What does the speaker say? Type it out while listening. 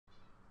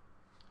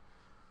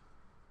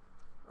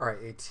All right,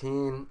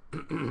 18.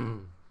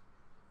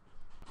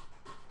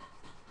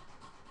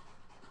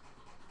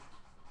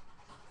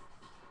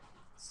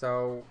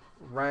 So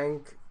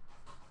rank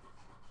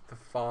the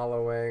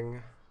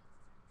following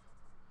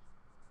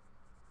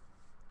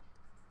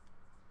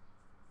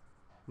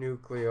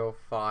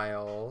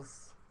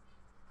nucleophiles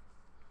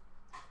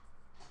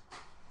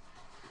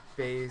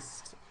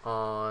based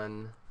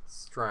on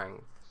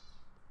strength.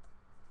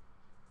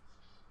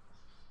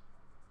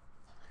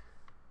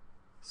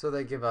 So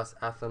they give us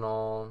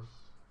ethanol,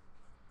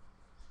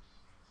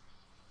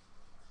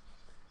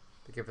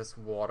 they give us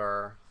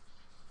water,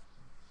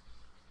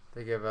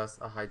 they give us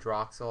a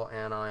hydroxyl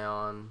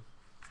anion,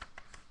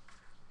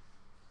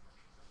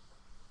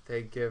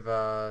 they give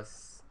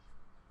us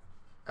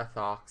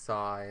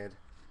ethoxide,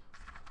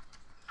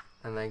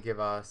 and they give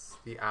us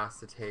the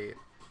acetate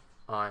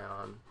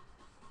ion.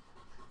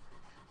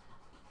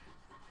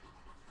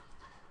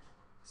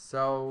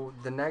 So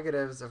the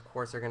negatives, of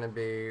course, are going to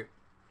be,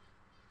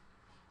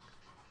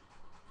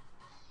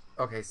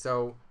 okay,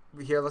 so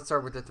here let's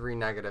start with the three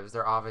negatives.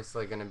 They're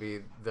obviously going to be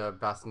the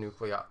best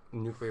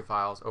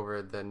nucleophiles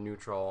over the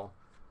neutral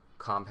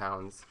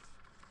compounds.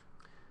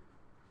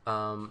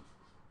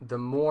 The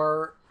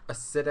more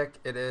acidic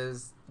it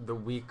is, the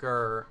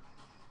weaker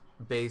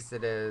base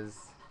it is.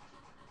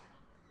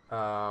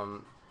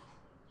 So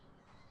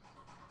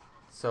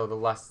the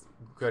less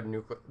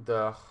good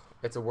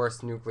it's a worse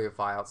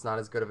nucleophile. It's not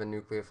as good of a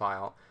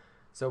nucleophile.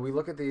 So we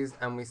look at these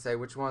and we say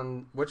which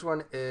one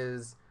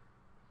is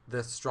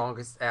the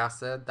strongest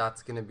acid.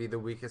 That's going to be the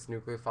weakest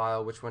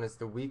nucleophile. Which one is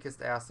the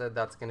weakest acid?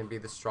 That's going to be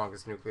the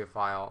strongest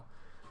nucleophile.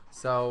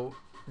 So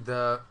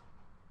the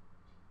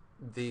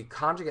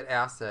conjugate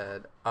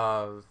acid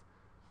of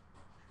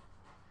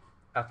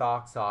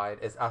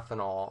ethoxide is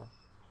ethanol,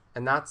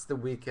 and that's the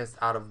weakest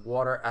out of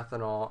water,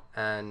 ethanol,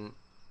 and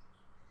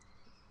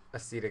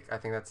acetic. I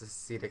think that's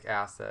acetic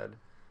acid.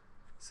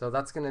 So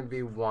that's going to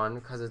be 1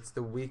 because it's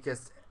the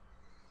weakest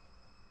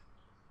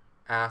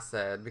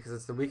acid. Because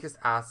it's the weakest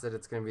acid,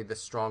 it's going to be the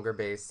stronger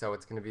base, so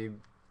it's going to be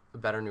a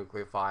better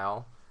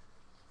nucleophile.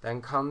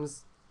 Then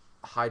comes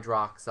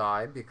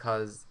hydroxide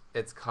because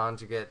its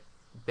conjugate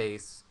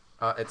base,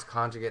 its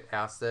conjugate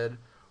acid,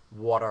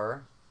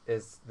 water,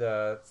 is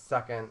the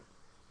second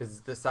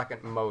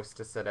most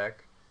acidic.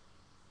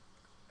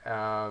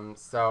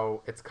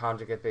 So its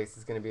conjugate base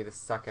is going to be the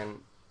second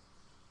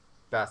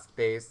best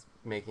base,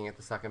 making it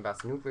the second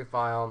best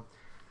nucleophile.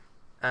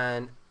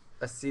 And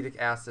acetic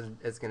acid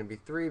is going to be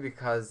 3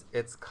 because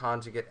its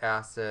conjugate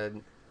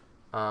acid,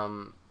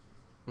 the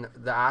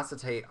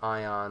acetate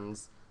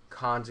ion's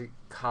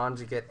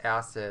conjugate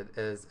acid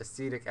is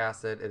acetic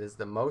acid. It is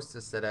the most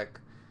acidic,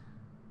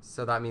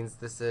 so that means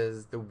this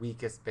is the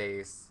weakest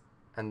base,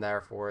 and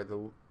therefore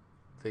the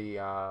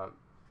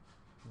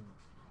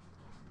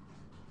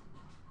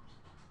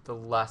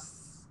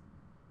less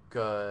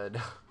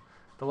good,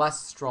 the less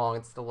strong.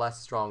 It's the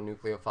less strong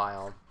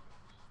nucleophile.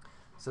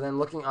 So then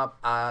looking up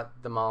at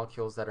the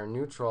molecules that are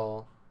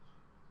neutral,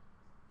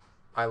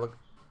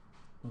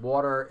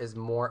 water is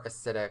more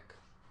acidic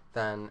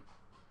than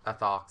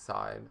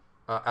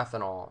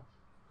ethanol.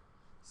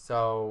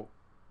 So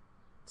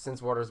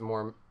since water is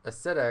more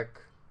acidic,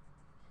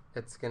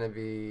 it's going to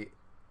be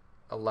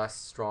a less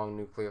strong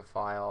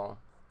nucleophile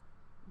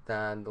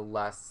than the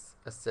less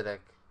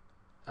acidic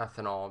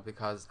ethanol,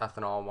 because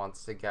ethanol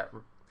wants to get,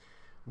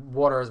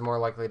 water is more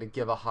likely to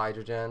give a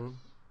hydrogen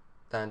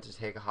than to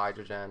take a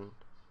hydrogen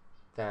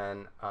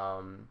than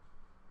ethanol.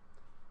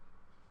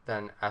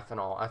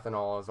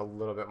 Ethanol is a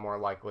little bit more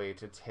likely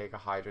to take a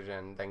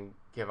hydrogen than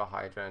give a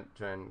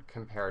hydrogen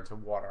compared to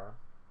water.